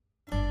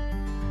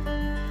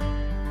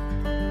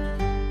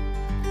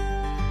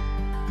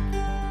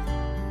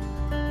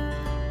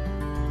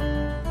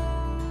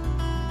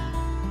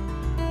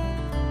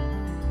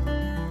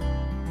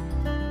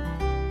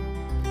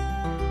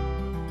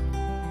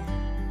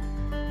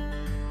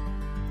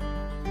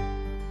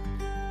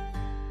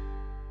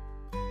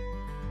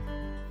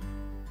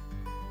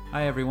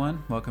Hi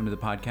everyone, welcome to the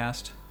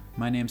podcast.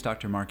 My name's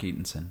Dr. Mark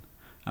Eatonson.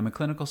 I'm a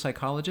clinical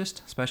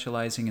psychologist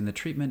specializing in the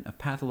treatment of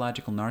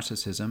pathological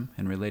narcissism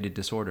and related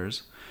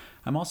disorders.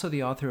 I'm also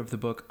the author of the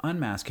book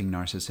Unmasking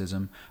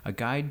Narcissism, a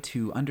guide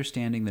to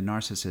understanding the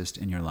narcissist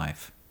in your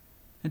life.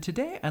 And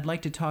today I'd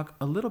like to talk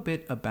a little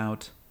bit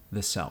about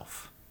the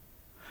self.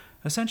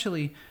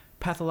 Essentially,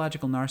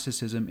 pathological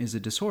narcissism is a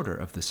disorder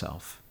of the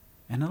self,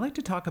 and I'd like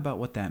to talk about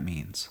what that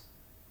means.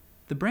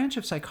 The branch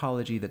of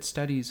psychology that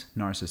studies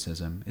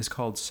narcissism is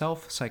called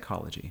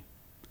self-psychology.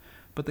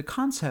 But the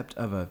concept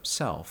of a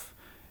self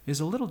is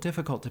a little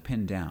difficult to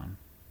pin down.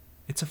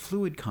 It's a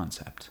fluid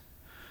concept.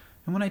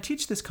 And when I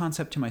teach this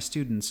concept to my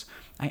students,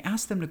 I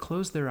ask them to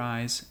close their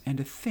eyes and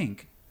to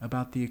think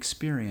about the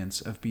experience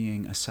of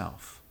being a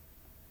self.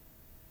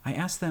 I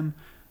ask them,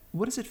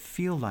 what does it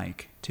feel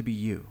like to be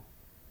you?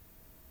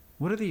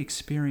 What are the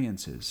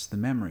experiences, the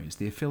memories,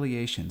 the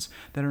affiliations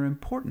that are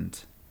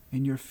important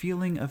in your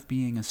feeling of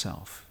being a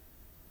self?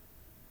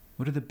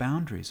 What are the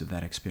boundaries of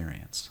that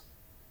experience?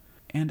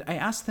 And I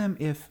ask them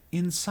if,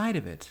 inside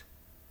of it,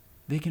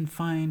 they can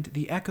find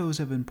the echoes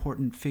of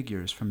important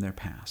figures from their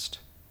past.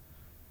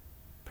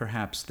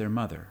 Perhaps their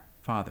mother,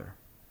 father,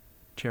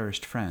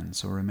 cherished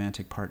friends, or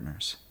romantic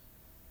partners.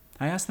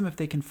 I ask them if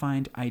they can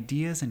find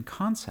ideas and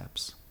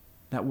concepts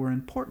that were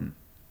important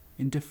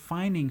in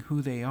defining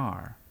who they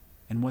are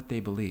and what they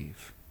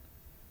believe.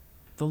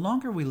 The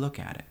longer we look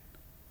at it,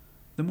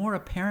 the more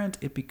apparent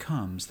it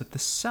becomes that the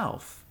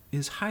self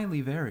is highly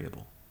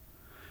variable.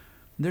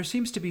 There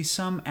seems to be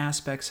some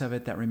aspects of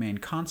it that remain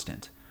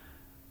constant,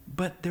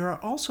 but there are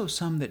also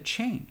some that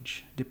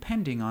change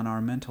depending on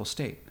our mental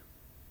state.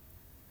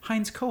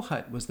 Heinz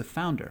Kohut was the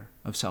founder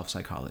of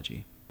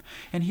self-psychology,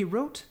 and he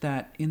wrote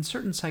that in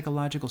certain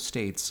psychological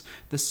states,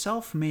 the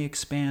self may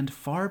expand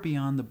far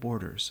beyond the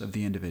borders of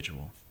the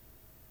individual.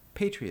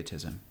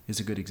 Patriotism is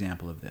a good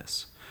example of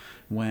this,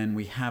 when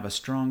we have a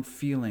strong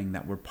feeling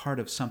that we're part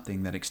of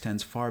something that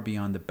extends far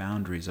beyond the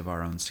boundaries of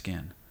our own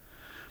skin.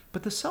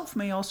 But the self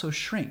may also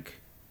shrink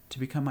to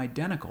become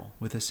identical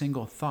with a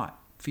single thought,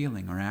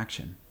 feeling, or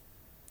action.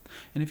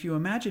 And if you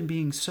imagine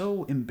being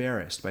so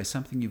embarrassed by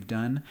something you've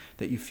done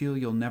that you feel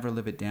you'll never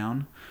live it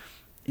down,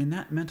 in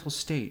that mental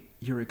state,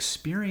 your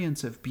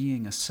experience of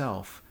being a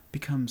self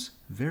becomes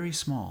very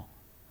small.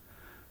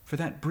 For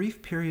that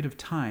brief period of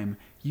time,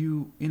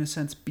 you, in a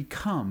sense,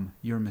 become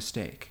your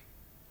mistake.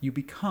 You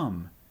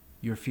become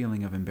your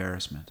feeling of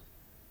embarrassment.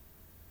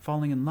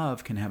 Falling in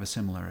love can have a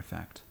similar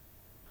effect.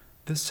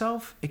 The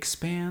self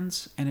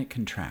expands and it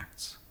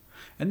contracts.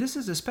 And this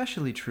is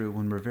especially true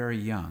when we're very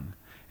young,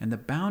 and the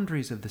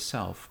boundaries of the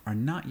self are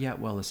not yet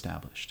well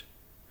established.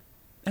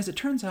 As it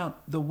turns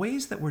out, the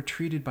ways that we're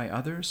treated by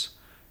others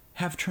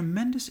have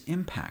tremendous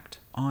impact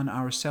on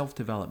our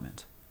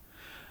self-development.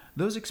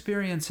 Those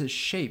experiences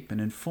shape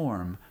and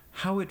inform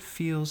how it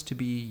feels to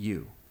be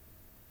you.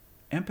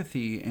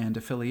 Empathy and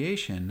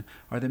affiliation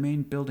are the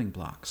main building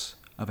blocks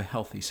of a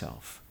healthy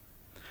self.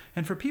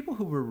 And for people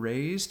who were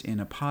raised in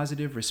a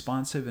positive,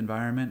 responsive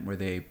environment where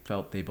they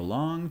felt they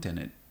belonged and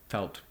it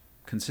felt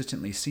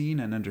consistently seen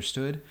and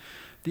understood,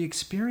 the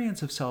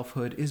experience of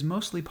selfhood is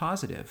mostly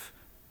positive.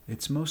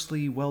 It's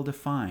mostly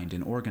well-defined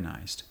and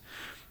organized.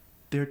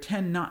 There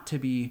tend not to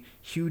be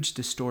huge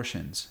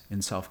distortions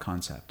in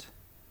self-concept.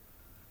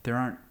 There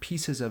aren't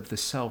pieces of the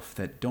self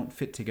that don't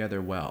fit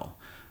together well,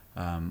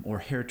 or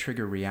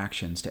hair-trigger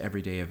reactions to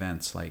everyday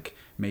events like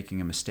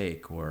making a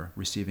mistake or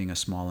receiving a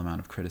small amount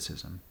of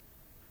criticism.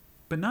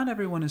 But not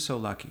everyone is so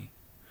lucky.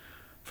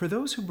 For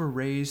those who were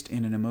raised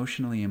in an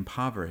emotionally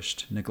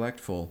impoverished,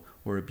 neglectful,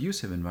 or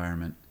abusive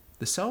environment,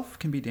 the self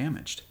can be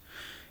damaged.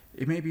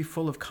 It may be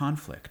full of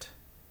conflict,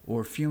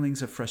 or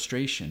feelings of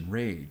frustration,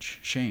 rage,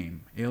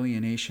 shame,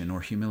 alienation, or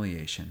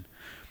humiliation.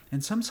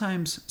 And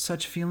sometimes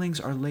such feelings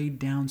are laid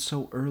down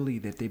so early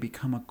that they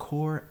become a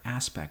core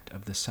aspect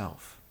of the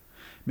self,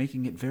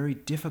 making it very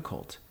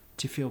difficult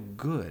to feel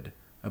good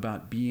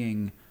about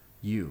being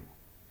you.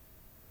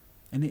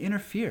 And they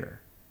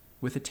interfere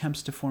with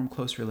attempts to form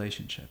close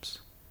relationships.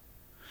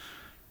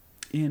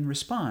 In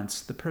response,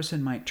 the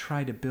person might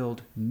try to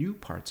build new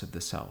parts of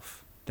the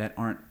self that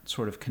aren't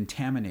sort of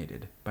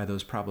contaminated by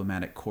those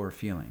problematic core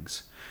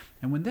feelings.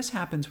 And when this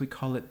happens, we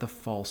call it the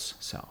false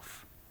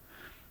self.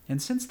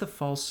 And since the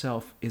false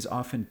self is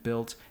often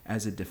built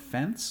as a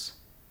defense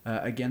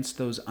against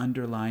those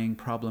underlying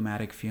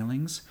problematic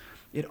feelings,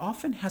 it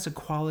often has a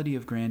quality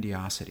of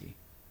grandiosity.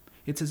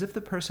 It's as if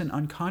the person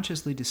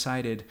unconsciously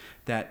decided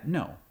that,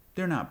 no,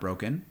 they're not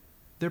broken,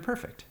 they're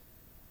perfect.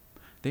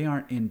 They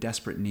aren't in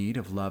desperate need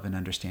of love and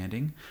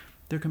understanding,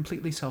 they're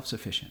completely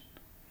self-sufficient.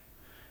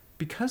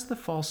 Because the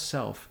false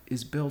self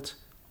is built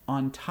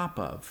on top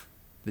of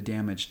the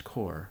damaged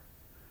core,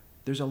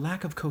 there's a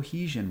lack of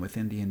cohesion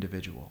within the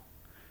individual.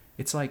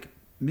 It's like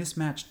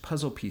mismatched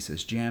puzzle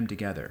pieces jammed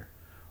together,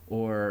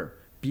 or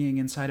being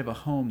inside of a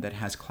home that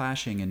has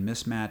clashing and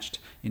mismatched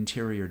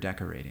interior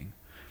decorating.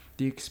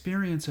 The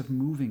experience of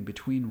moving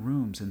between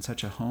rooms in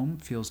such a home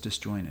feels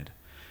disjointed.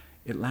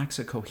 It lacks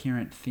a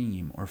coherent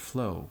theme or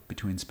flow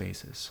between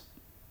spaces.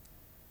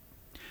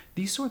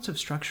 These sorts of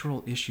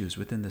structural issues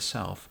within the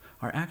self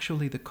are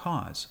actually the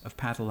cause of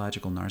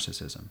pathological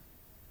narcissism.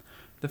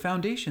 The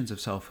foundations of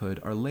selfhood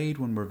are laid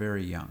when we're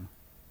very young,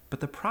 but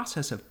the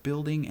process of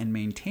building and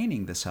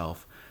maintaining the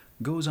self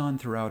goes on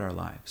throughout our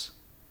lives.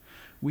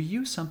 We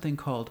use something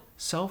called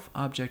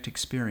self-object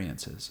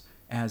experiences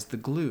as the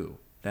glue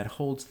that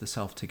holds the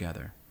self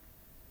together.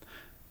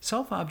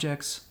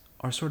 Self-objects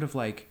are sort of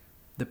like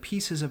the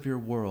pieces of your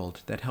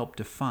world that help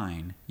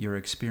define your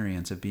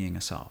experience of being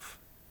a self.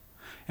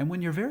 And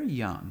when you're very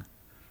young,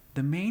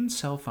 the main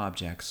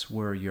self-objects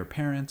were your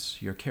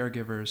parents, your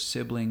caregivers,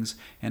 siblings,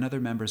 and other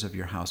members of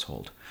your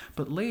household.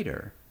 But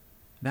later,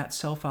 that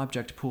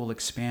self-object pool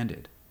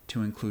expanded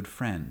to include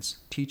friends,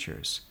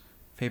 teachers,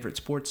 favorite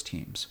sports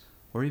teams,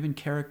 or even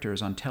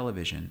characters on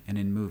television and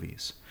in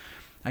movies.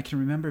 I can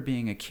remember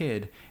being a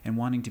kid and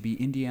wanting to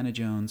be Indiana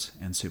Jones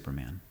and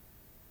Superman.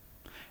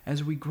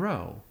 As we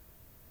grow,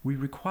 we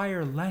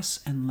require less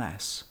and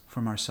less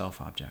from our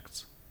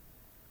self-objects.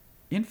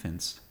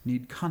 Infants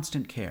need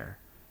constant care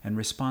and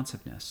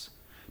responsiveness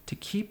to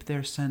keep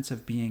their sense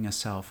of being a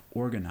self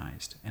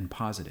organized and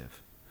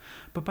positive.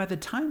 But by the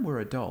time we're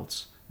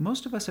adults,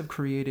 most of us have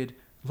created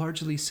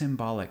largely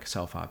symbolic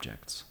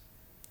self-objects.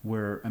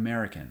 We're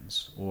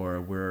Americans, or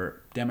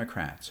we're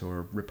Democrats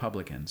or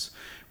Republicans.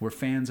 We're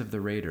fans of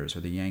the Raiders or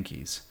the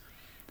Yankees.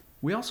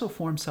 We also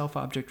form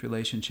self-object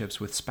relationships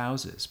with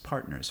spouses,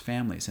 partners,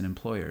 families, and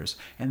employers,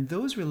 and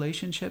those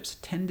relationships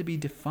tend to be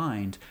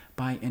defined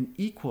by an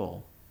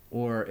equal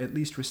or at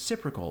least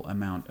reciprocal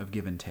amount of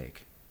give and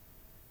take.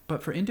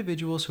 But for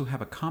individuals who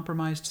have a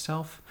compromised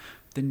self,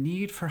 the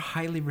need for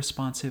highly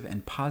responsive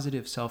and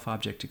positive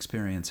self-object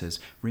experiences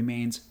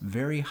remains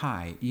very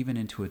high even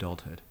into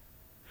adulthood.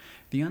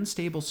 The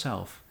unstable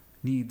self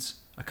needs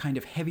a kind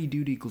of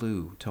heavy-duty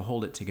glue to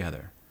hold it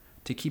together,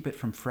 to keep it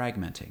from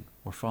fragmenting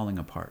or falling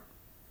apart.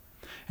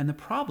 And the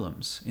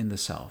problems in the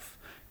self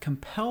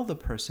compel the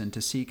person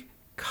to seek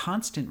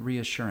constant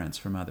reassurance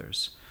from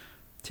others,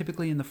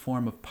 typically in the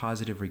form of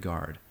positive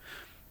regard.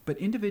 But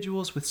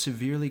individuals with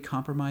severely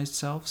compromised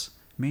selves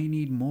may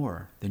need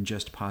more than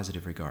just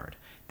positive regard.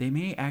 They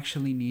may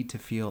actually need to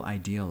feel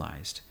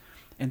idealized.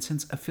 And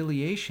since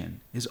affiliation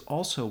is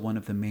also one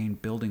of the main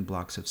building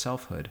blocks of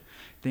selfhood,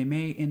 they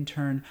may in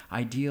turn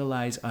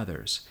idealize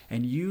others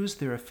and use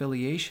their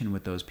affiliation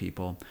with those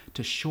people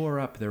to shore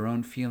up their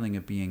own feeling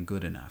of being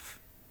good enough.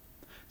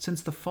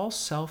 Since the false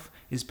self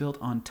is built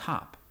on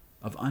top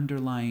of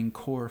underlying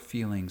core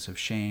feelings of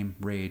shame,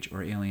 rage,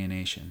 or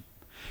alienation,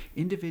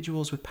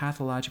 individuals with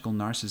pathological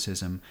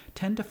narcissism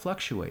tend to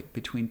fluctuate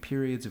between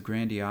periods of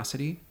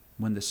grandiosity,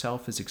 when the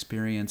self is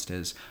experienced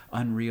as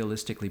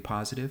unrealistically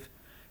positive,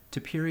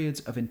 to periods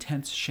of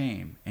intense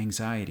shame,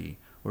 anxiety,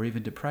 or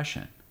even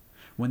depression,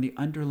 when the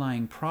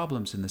underlying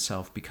problems in the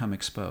self become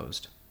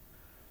exposed.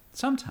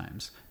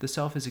 Sometimes the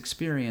self is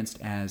experienced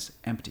as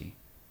empty,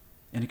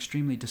 an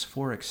extremely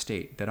dysphoric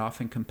state that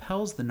often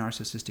compels the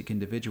narcissistic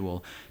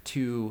individual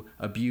to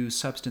abuse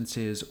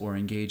substances or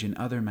engage in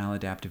other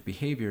maladaptive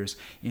behaviors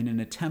in an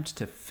attempt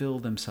to fill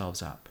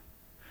themselves up.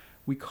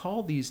 We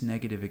call these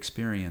negative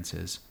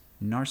experiences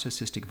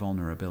narcissistic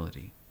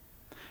vulnerability.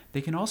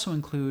 They can also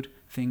include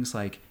things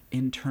like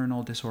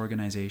internal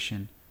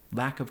disorganization,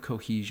 lack of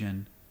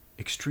cohesion,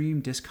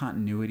 extreme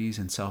discontinuities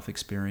in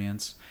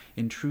self-experience,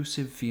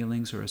 intrusive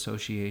feelings or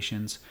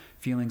associations,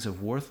 feelings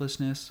of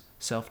worthlessness,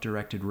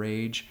 self-directed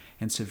rage,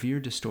 and severe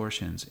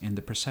distortions in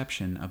the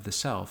perception of the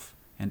self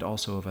and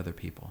also of other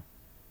people.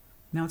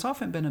 Now, it's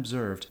often been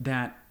observed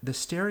that the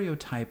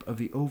stereotype of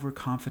the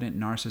overconfident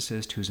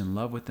narcissist who's in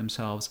love with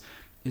themselves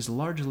is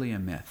largely a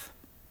myth.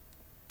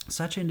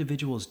 Such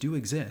individuals do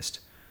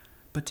exist,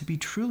 but to be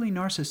truly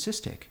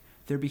narcissistic,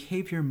 their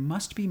behavior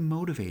must be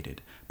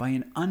motivated by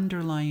an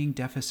underlying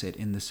deficit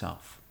in the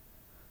self.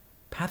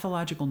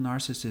 Pathological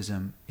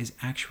narcissism is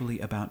actually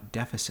about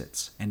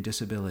deficits and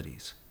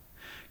disabilities.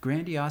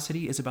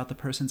 Grandiosity is about the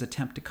person's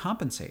attempt to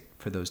compensate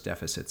for those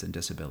deficits and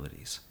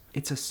disabilities.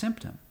 It's a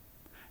symptom.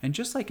 And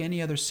just like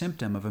any other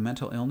symptom of a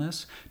mental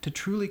illness, to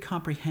truly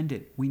comprehend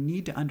it, we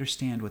need to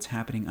understand what's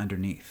happening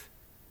underneath.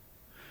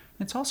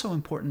 It's also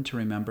important to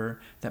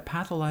remember that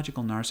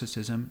pathological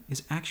narcissism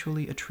is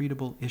actually a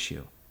treatable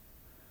issue.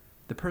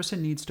 The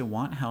person needs to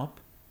want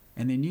help,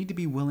 and they need to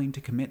be willing to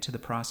commit to the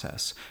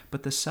process,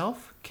 but the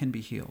self can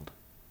be healed.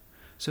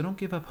 So don't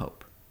give up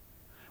hope.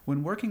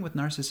 When working with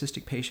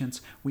narcissistic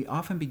patients, we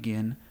often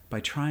begin by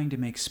trying to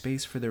make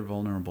space for their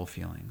vulnerable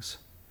feelings,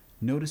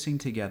 noticing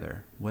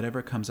together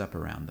whatever comes up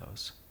around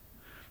those.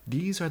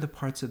 These are the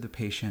parts of the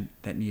patient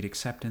that need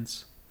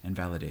acceptance and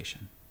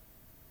validation.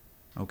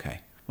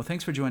 Okay, well,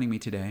 thanks for joining me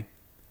today.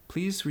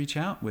 Please reach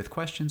out with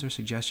questions or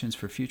suggestions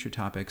for future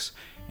topics,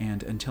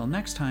 and until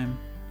next time,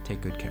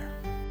 take good care.